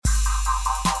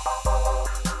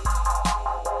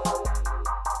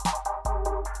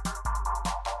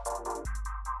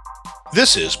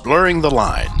This is Blurring the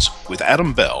Lines with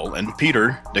Adam Bell and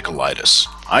Peter Nicolaitis,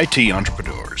 IT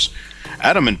entrepreneurs.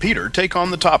 Adam and Peter take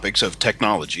on the topics of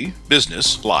technology,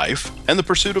 business, life, and the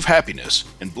pursuit of happiness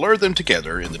and blur them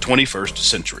together in the 21st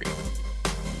century.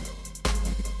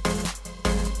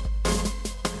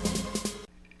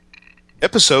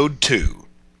 Episode 2,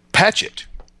 Patch It.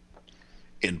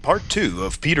 In Part 2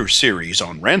 of Peter's series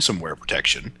on ransomware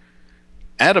protection,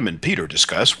 Adam and Peter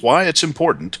discuss why it's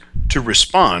important to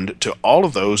respond to all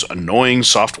of those annoying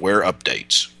software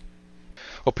updates.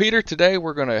 Well, Peter, today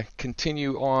we're going to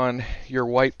continue on your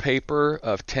white paper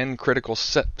of 10 critical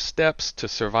steps to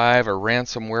survive a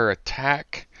ransomware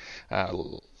attack.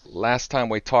 Last time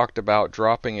we talked about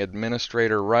dropping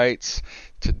administrator rights.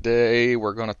 Today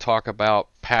we're going to talk about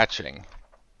patching.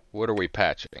 What are we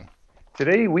patching?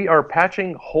 Today we are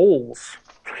patching holes.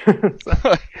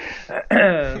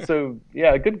 So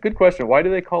yeah, good question. Why do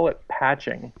they call it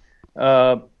patching?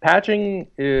 Patching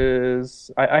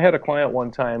is, I had a client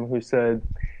one time who said,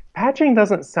 patching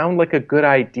doesn't sound like a good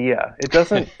idea. It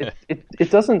doesn't, it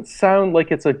doesn't sound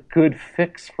like it's a good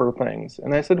fix for things.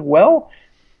 And I said, well,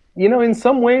 in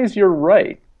some ways you're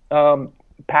right.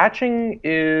 Patching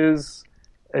is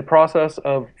a process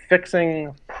of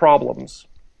fixing problems,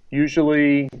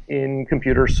 usually in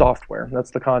computer software.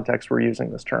 That's the context we're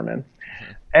using this term in.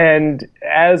 And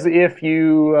as if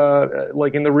you,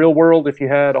 like in the real world, if you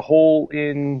had a hole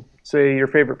in, say, your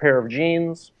favorite pair of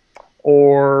jeans,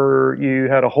 or you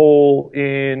had a hole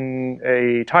in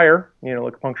a tire,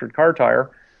 like a punctured car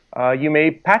tire, you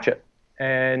may patch it.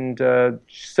 And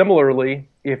similarly,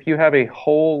 if you have a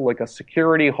hole, like a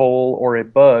security hole or a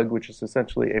bug, which is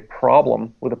essentially a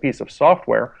problem with a piece of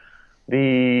software,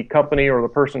 the company or the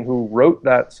person who wrote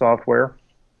that software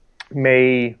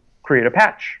may create a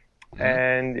patch.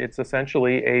 And it's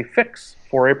essentially a fix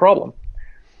for a problem.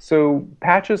 So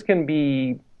patches can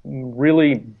be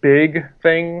really big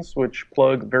things which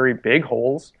plug very big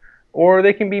holes, or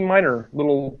they can be minor,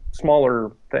 little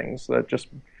smaller things that just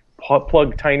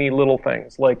plug tiny little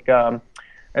things. Like an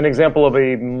example of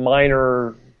a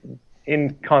minor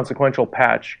inconsequential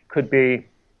patch could be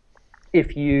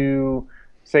if you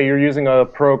say you're using a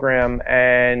program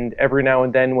and every now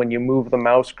and then when you move the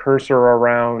mouse cursor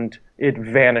around, it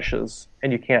vanishes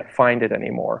and you can't find it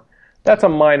anymore. That's a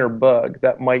minor bug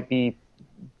that might be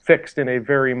fixed in a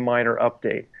very minor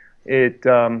update. It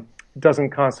doesn't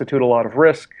constitute a lot of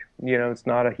risk. It's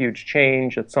not a huge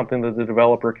change. It's something that the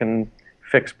developer can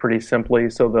fix pretty simply,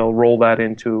 so they'll roll that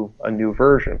into a new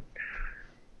version.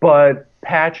 But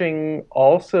patching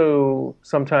also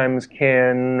sometimes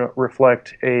can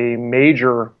reflect a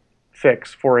major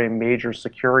fix for a major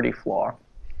security flaw.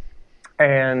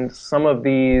 And some of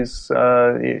these,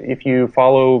 if you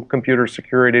follow computer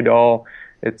security at all,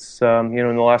 it's, in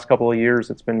the last couple of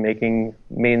years, it's been making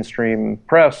mainstream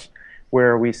press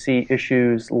where we see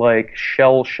issues like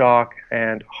shell shock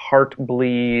and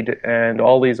heartbleed and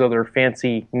all these other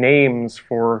fancy names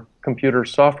for computer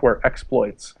software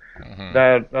exploits.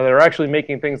 That they're actually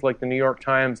making things like the New York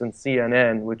Times and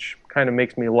CNN, which kind of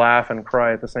makes me laugh and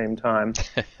cry at the same time.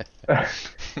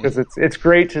 Because it's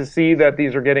great to see that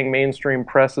these are getting mainstream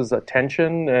press's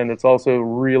attention, and it's also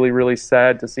really, really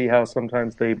sad to see how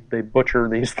sometimes they butcher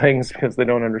these things because they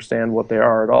don't understand what they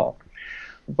are at all.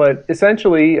 But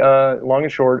essentially, long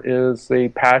and short, is a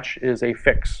patch is a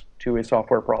fix to a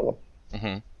software problem.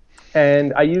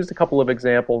 And I used a couple of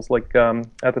examples, like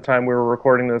at the time we were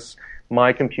recording this,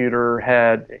 my computer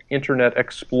had Internet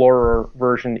Explorer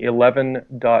version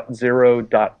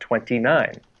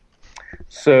 11.0.29.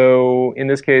 So in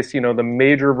this case, the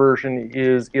major version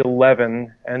is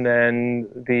 11, and then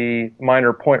the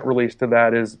minor point release to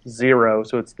that is 0.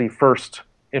 So it's the first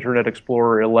Internet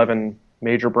Explorer 11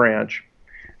 major branch.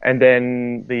 And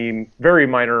then the very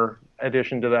minor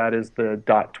addition to that is the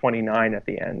 .29 at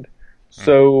the end.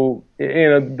 So,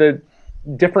 the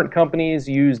different companies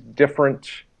use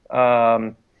different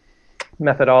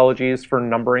methodologies for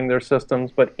numbering their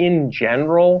systems, but in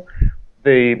general,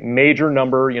 the major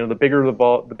number, the bigger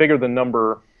the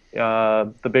number,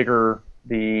 the bigger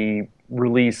the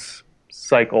release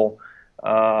cycle.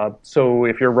 So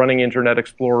if you're running Internet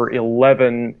Explorer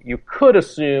 11, you could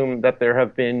assume that there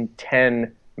have been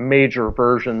 10 major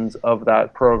versions of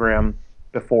that program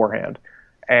beforehand,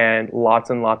 and lots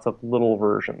of little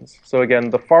versions. So again,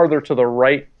 the farther to the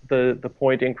right the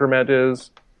point increment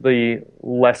is, the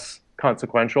less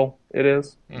consequential it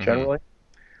is, generally.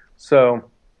 So,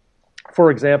 for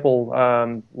example,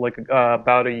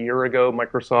 about a year ago,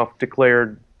 Microsoft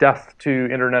declared death to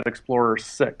Internet Explorer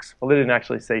 6. Well, they didn't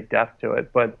actually say death to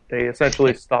it, but they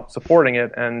essentially stopped supporting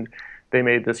it, and they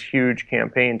made this huge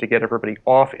campaign to get everybody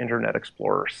off Internet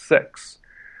Explorer 6.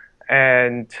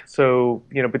 And so,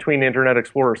 between Internet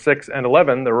Explorer 6 and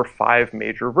 11, there were 5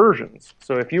 major versions.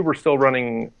 So if you were still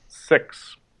running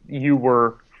 6, you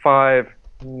were 5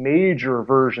 major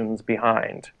versions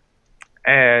behind.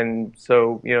 And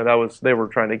so, they were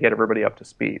trying to get everybody up to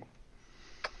speed.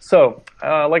 So,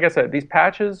 like I said, these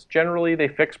patches, generally, they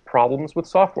fix problems with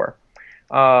software.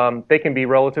 They can be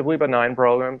relatively benign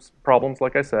problems,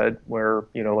 like I said, where,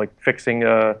 like fixing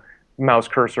a mouse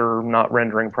cursor not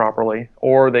rendering properly,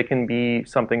 or they can be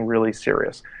something really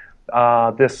serious.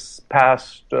 This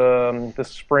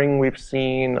spring, we've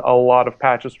seen a lot of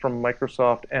patches from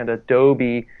Microsoft and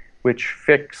Adobe, which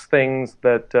fix things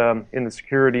that in the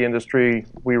security industry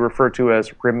we refer to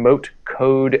as remote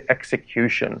code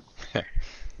execution.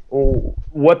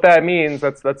 What that means,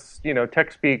 that's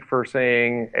tech speak for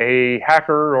saying a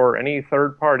hacker or any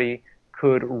third party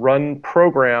could run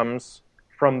programs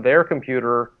from their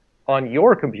computer on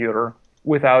your computer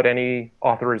without any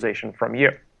authorization from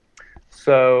you.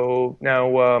 So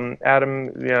now, Adam,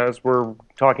 as we're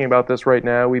talking about this right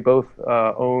now, we both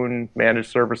own managed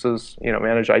services,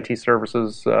 managed IT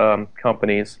services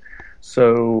companies.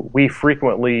 So we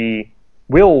frequently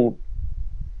will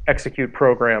execute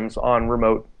programs on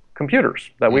remote computers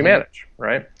that we manage,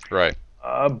 right? Right.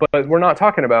 But we're not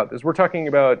talking about this. We're talking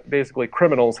about basically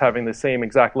criminals having the same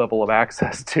exact level of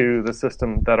access to the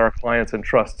system that our clients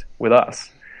entrust with us.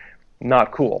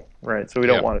 Not cool, right? So we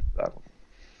don't want to do that.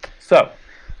 So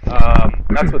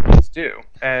that's what these do.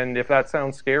 And if that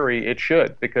sounds scary, it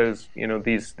should, because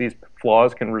these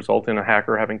flaws can result in a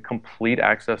hacker having complete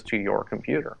access to your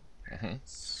computer. Mm-hmm.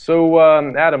 So,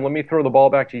 Adam, let me throw the ball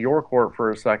back to your court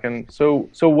for a second. So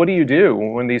what do you do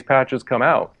when these patches come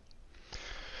out?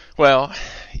 Well,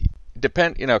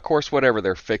 of course, whatever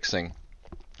they're fixing,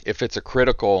 if it's a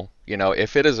critical,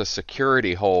 if it is a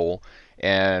security hole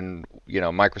and,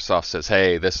 Microsoft says,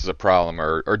 hey, this is a problem,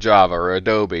 or Java or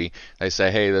Adobe, they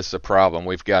say, hey, this is a problem.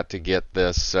 We've got to get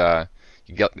this,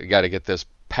 you got to get this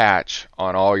patch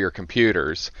on all your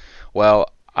computers.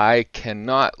 Well, I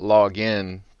cannot log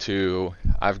in to,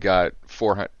 I've got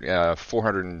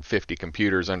 450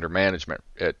 computers under management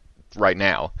right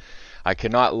now. I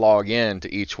cannot log in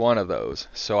to each one of those.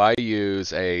 So I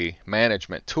use a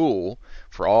management tool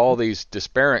for all these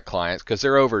disparate clients, because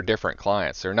they're over different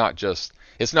clients.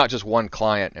 It's not just one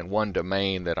client and one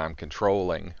domain that I'm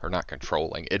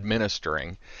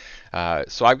administering.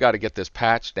 So I've got to get this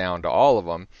patch down to all of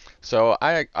them. So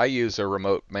I use a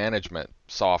remote management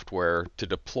software to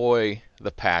deploy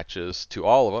the patches to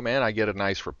all of them, and I get a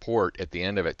nice report at the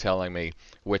end of it telling me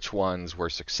which ones were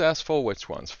successful, which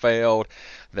ones failed.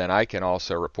 Then I can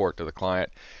also report to the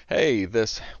client, hey,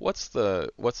 what's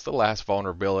the last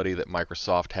vulnerability that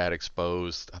Microsoft had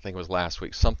exposed? I think it was last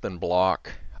week, something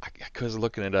block. I was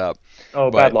looking it up.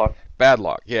 Oh, Badlock.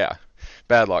 Badlock, yeah.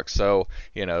 Badlock. So,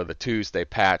 the Tuesday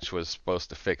patch was supposed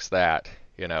to fix that.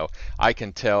 I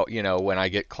can tell, when I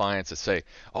get clients that say,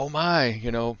 oh my,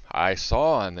 I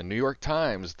saw in the New York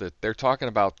Times that they're talking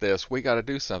about this, we got to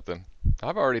do something.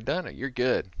 I've already done it. You're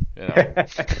good.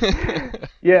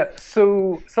 Yeah.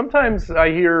 So sometimes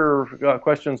I hear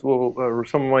questions, or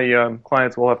some of my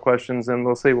clients will have questions, and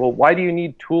they'll say, well, why do you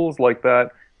need tools like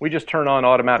that? We just turn on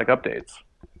automatic updates.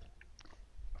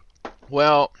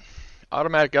 Well,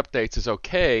 automatic updates is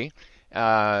okay,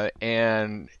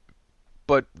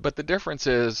 but the difference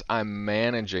is I'm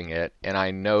managing it, and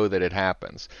I know that it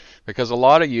happens, because a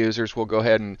lot of users will go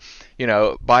ahead and,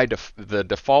 by the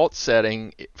default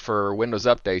setting for Windows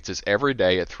updates is every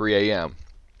day at 3 a.m.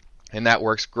 And that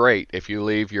works great if you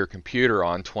leave your computer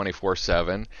on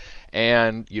 24/7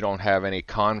 and you don't have any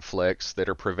conflicts that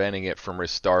are preventing it from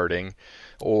restarting,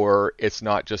 or it's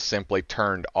not just simply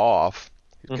turned off.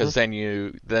 Because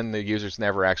then the users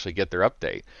never actually get their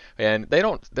update, and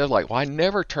they're like, well, I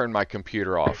never turn my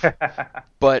computer off,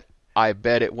 but I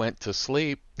bet it went to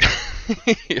sleep.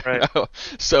 Right.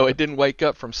 So it didn't wake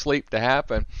up from sleep to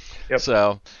happen. Yep.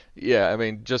 So yeah,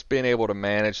 just being able to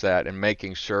manage that and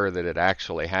making sure that it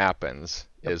actually happens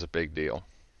is a big deal.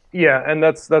 Yeah, and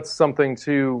that's something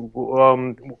too.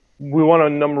 We want to,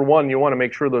 number one, you want to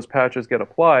make sure those patches get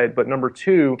applied, but number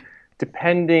two,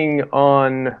 depending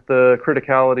on the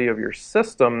criticality of your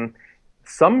system,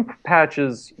 some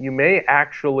patches you may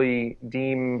actually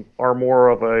deem are more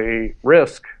of a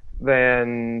risk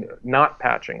than not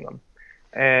patching them.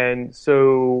 And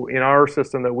so in our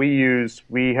system that we use,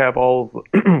 we have all the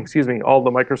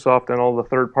Microsoft and all the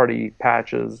third-party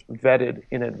patches vetted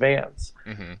in advance.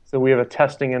 Mm-hmm. So we have a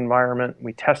testing environment.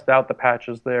 We test out the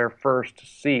patches there first to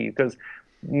see, because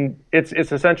it's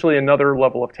essentially another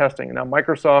level of testing. Now,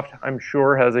 Microsoft, I'm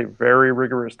sure, has a very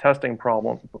rigorous testing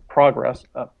program.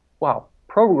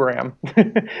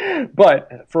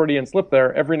 But Freudian slip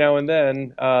there. Every now and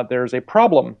then, there's a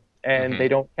problem, and they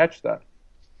don't catch that.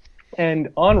 And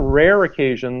on rare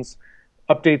occasions,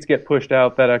 updates get pushed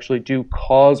out that actually do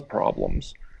cause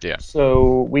problems. Yeah.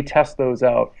 So we test those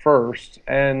out first.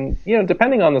 And,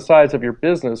 depending on the size of your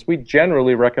business, we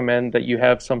generally recommend that you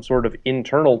have some sort of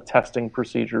internal testing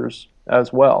procedures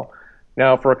as well.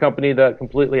 Now, for a company that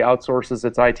completely outsources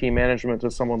its IT management to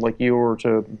someone like you or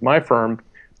to my firm,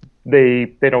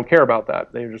 they don't care about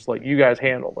that. They're just like, you guys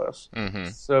handle this.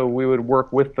 So we would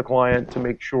work with the client to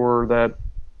make sure that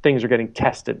things are getting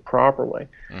tested properly.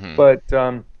 But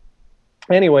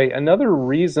anyway, another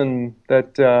reason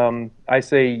that I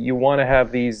say you want to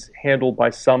have these handled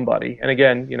by somebody, and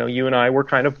again, you and I, we're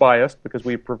kind of biased because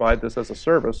we provide this as a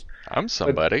service. I'm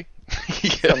somebody.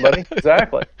 Somebody,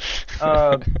 exactly.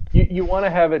 You want to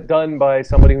have it done by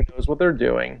somebody who knows what they're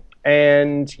doing.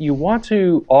 And you want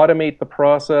to automate the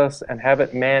process and have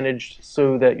it managed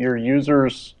so that your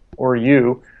users or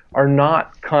you are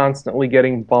not constantly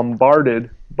getting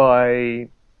bombarded by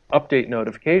update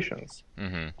notifications.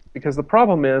 Because the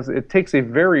problem is it takes a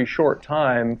very short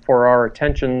time for our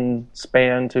attention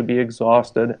span to be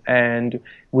exhausted, and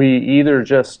we either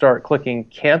just start clicking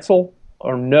cancel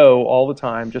or no all the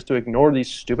time just to ignore these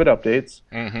stupid updates,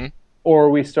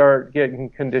 or we start getting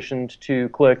conditioned to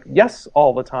click yes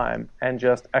all the time and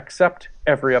just accept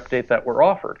every update that we're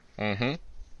offered.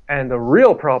 And the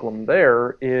real problem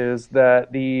there is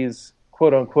that these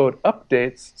quote-unquote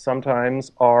updates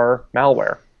sometimes are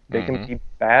malware. They can be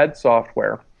bad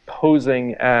software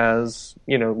posing as,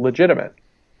 legitimate.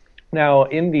 Now,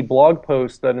 in the blog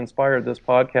post that inspired this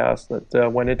podcast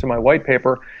that went into my white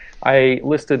paper, I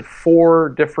listed 4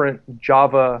 different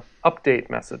Java update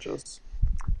messages.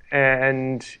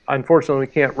 And unfortunately,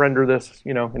 we can't render this,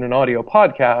 in an audio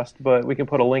podcast, but we can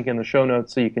put a link in the show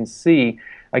notes so you can see.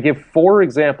 I give 4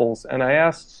 examples, and I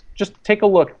asked, just take a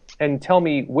look and tell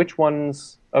me which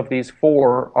ones of these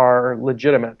 4 are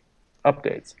legitimate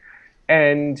updates.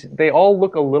 And they all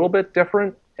look a little bit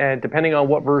different, and depending on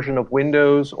what version of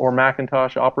Windows or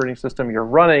Macintosh operating system you're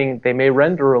running, they may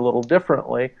render a little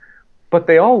differently, but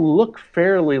they all look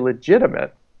fairly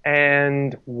legitimate,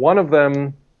 and one of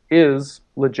them is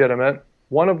legitimate.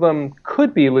 One of them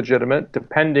could be legitimate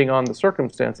depending on the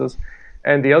circumstances,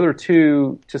 and the other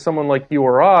 2, to someone like you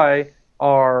or I,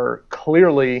 are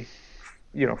clearly,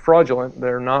 fraudulent.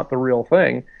 They're not the real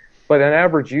thing. But an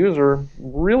average user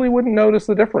really wouldn't notice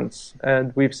the difference.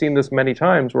 And we've seen this many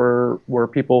times where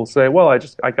people say, well,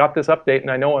 I got this update and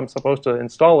I know I'm supposed to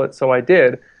install it, so I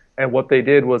did. And what they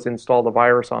did was install the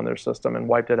virus on their system and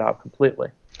wiped it out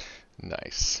completely.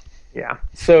 Nice. Yeah.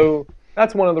 So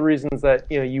that's one of the reasons that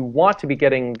you want to be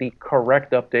getting the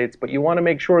correct updates, but you want to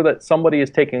make sure that somebody is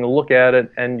taking a look at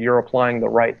it and you're applying the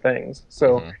right things.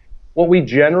 So what we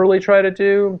generally try to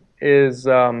do is,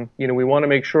 we want to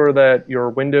make sure that your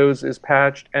Windows is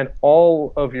patched and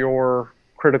all of your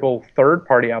critical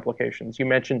third-party applications. You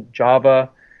mentioned Java.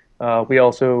 We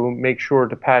also make sure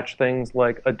to patch things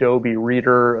like Adobe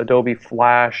Reader, Adobe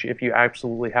Flash, if you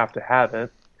absolutely have to have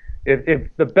it. If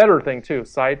the better thing, too,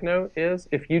 side note, is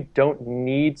if you don't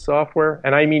need software,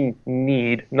 and I mean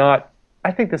need, not,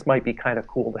 I think this might be kind of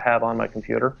cool to have on my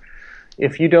computer.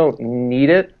 If you don't need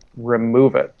it,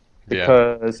 remove it.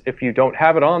 Because if you don't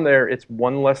have it on there, it's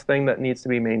one less thing that needs to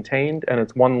be maintained, and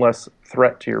it's one less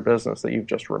threat to your business that you've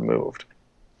just removed.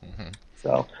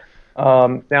 So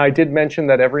now I did mention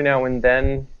that every now and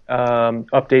then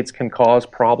updates can cause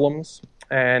problems,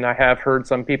 and I have heard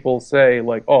some people say,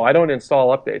 like, oh, I don't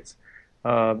install updates.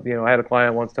 I had a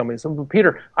client once tell me, so,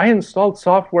 Peter, I installed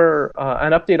software,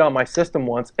 an update on my system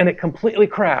once, and it completely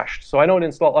crashed, so I don't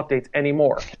install updates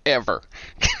anymore. Ever.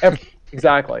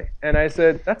 Exactly. And I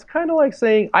said, that's kind of like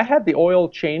saying I had the oil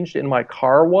changed in my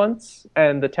car once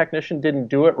and the technician didn't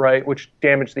do it right, which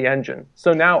damaged the engine.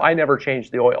 So now I never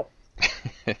changed the oil.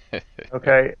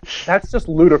 Okay? That's just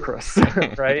ludicrous,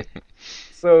 right?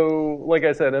 So, like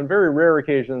I said, on very rare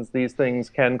occasions, these things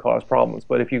can cause problems.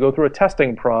 But if you go through a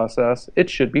testing process, it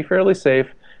should be fairly safe,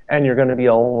 and you're going to be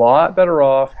a lot better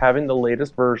off having the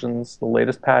latest versions, the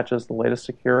latest patches, the latest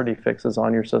security fixes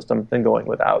on your system than going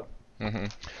without.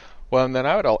 Well, and then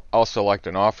I would also like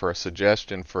to offer a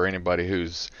suggestion for anybody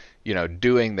who's,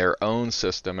 doing their own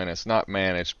system and it's not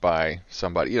managed by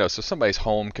somebody, so somebody's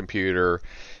home computer.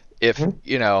 If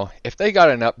they got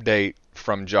an update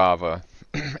from Java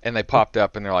and they popped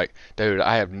up and they're like, dude,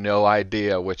 I have no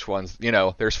idea which ones,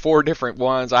 there's 4 different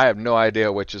ones. I have no idea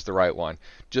which is the right one.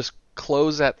 Just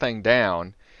close that thing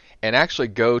down and actually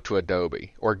go to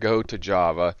Adobe or go to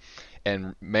Java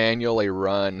and manually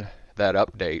run that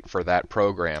update for that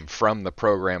program from the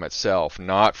program itself,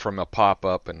 not from a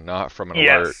pop-up and not from an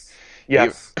alert.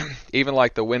 Yes. Even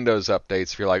like the Windows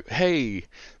updates, if you're like, hey,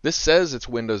 this says it's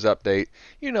Windows Update,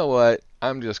 you know what?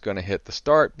 I'm just going to hit the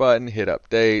start button, hit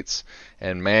updates,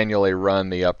 and manually run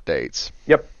the updates.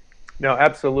 Yep. No,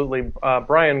 absolutely.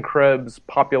 Brian Krebs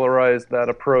popularized that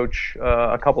approach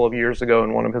a couple of years ago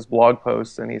in one of his blog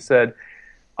posts, and he said,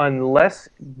 unless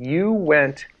you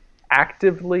went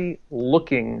actively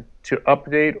looking to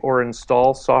update or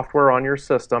install software on your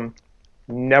system,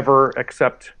 never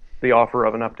accept the offer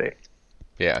of an update.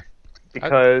 Yeah.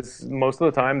 Because most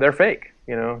of the time they're fake,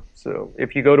 So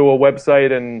if you go to a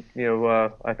website and,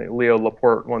 I think Leo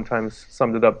Laporte one time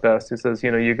summed it up best. He says,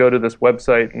 you go to this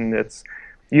website and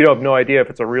you have no idea if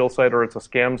it's a real site or it's a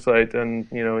scam site. And,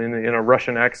 in a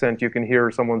Russian accent, you can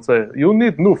hear someone say, you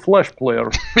need new Flash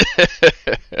player.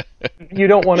 You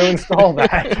don't want to install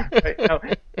that. Right? Now,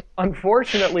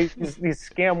 unfortunately, these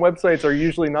scam websites are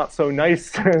usually not so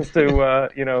nice as to,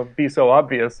 be so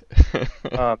obvious.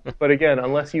 But again,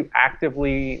 unless you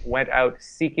actively went out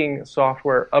seeking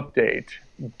software update,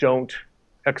 don't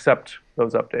accept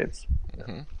those updates.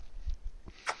 Mm-hmm.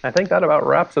 I think that about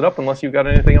wraps it up, unless you've got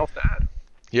anything else to add.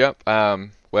 Yep.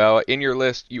 Well, in your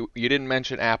list, you didn't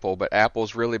mention Apple, but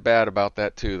Apple's really bad about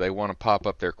that too. They want to pop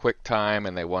up their QuickTime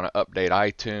and they want to update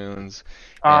iTunes.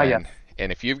 Yes.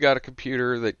 And if you've got a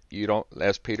computer that you don't,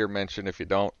 as Peter mentioned, if you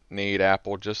don't need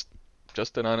Apple, just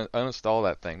uninstall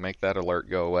that thing. Make that alert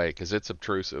go away because it's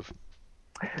obtrusive.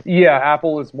 Yeah,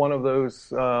 Apple is one of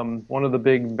those, one of the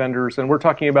big vendors, and we're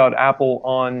talking about Apple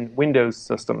on Windows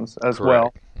systems as Correct.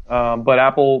 well. But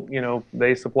Apple,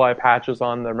 they supply patches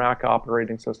on their Mac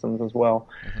operating systems as well.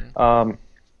 Mm-hmm.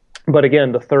 But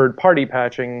again, the third-party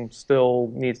patching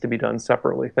still needs to be done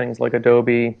separately. Things like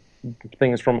Adobe,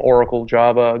 things from Oracle,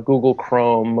 Java, Google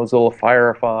Chrome, Mozilla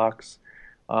Firefox,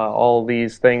 all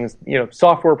these things,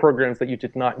 software programs that you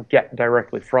did not get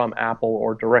directly from Apple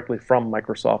or directly from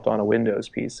Microsoft on a Windows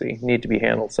PC need to be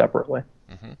handled separately.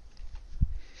 Mm-hmm.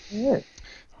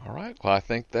 All right. Well, I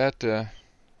think that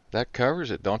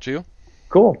covers it, don't you?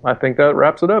 Cool. I think that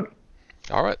wraps it up.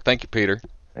 All right. Thank you, Peter.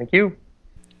 Thank you.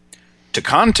 To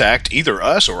contact either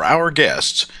us or our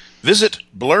guests, visit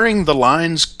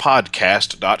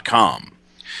blurringthelinespodcast.com.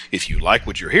 If you like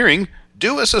what you're hearing,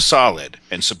 do us a solid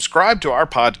and subscribe to our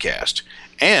podcast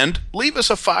and leave us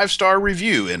a 5-star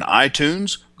review in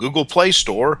iTunes, Google Play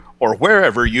Store, or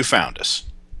wherever you found us.